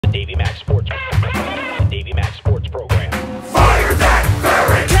The Davey Mac Sports Program. Fire that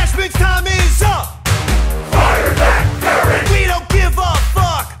ferret! Cashman's time is up! Fire that ferret! We don't give a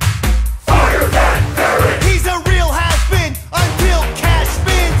fuck! Fire that ferret! He's a real has-been until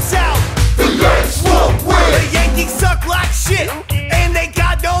Cashman's out! The Yanks won't The win! Yankees suck like shit, and they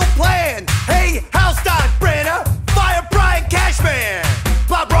got no plan! Hey, Hal Steinbrenner, fire Brian Cashman!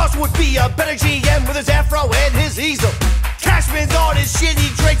 Bob Ross would be a better GM with his afro and his easel. Cashman's on his shit, he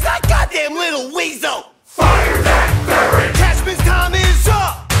drinks like goddamn little Weasel! Fire that ferret! Cashman's time is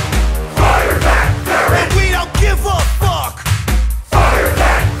up! Fire that ferret! And we don't give a fuck! Fire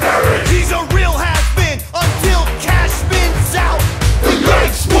that ferret! He's a real has-been until Cashman's out! The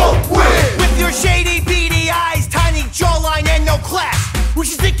Yanks won't win! With your shady beady eyes, tiny jawline and no class, we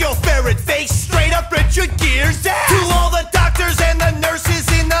should stick your ferret face straight up Richard Gere's ass! To all the doctors and the nurses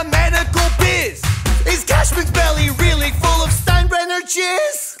in the medical biz, is Cashman's belly really full of Steinbrenner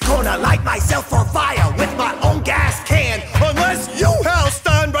jizz? Gonna light myself on fire with my own gas can, unless you, Hal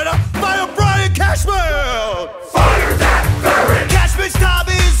Steinbrenner, fire Brian Cashman! Fire that ferret! Cashman's time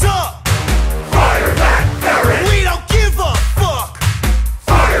is up! Fire that ferret! We don't give a fuck!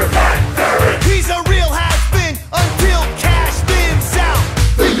 Fire that ferret! He's a real has-been until Cashman's out!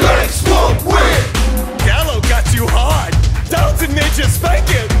 The Yanks won't win! Gallo got you hard. Downton made you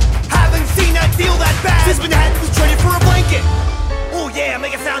spanking. Haven't seen a deal that bad since Manhattan was traded for a blanket. Oh yeah,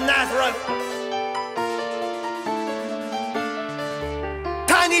 make it sound nice, right?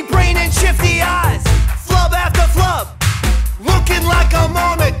 Tiny brain and shifty eyes, flub after flub, looking like I'm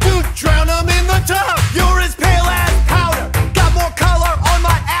on a dude, drown him in the tub. You're his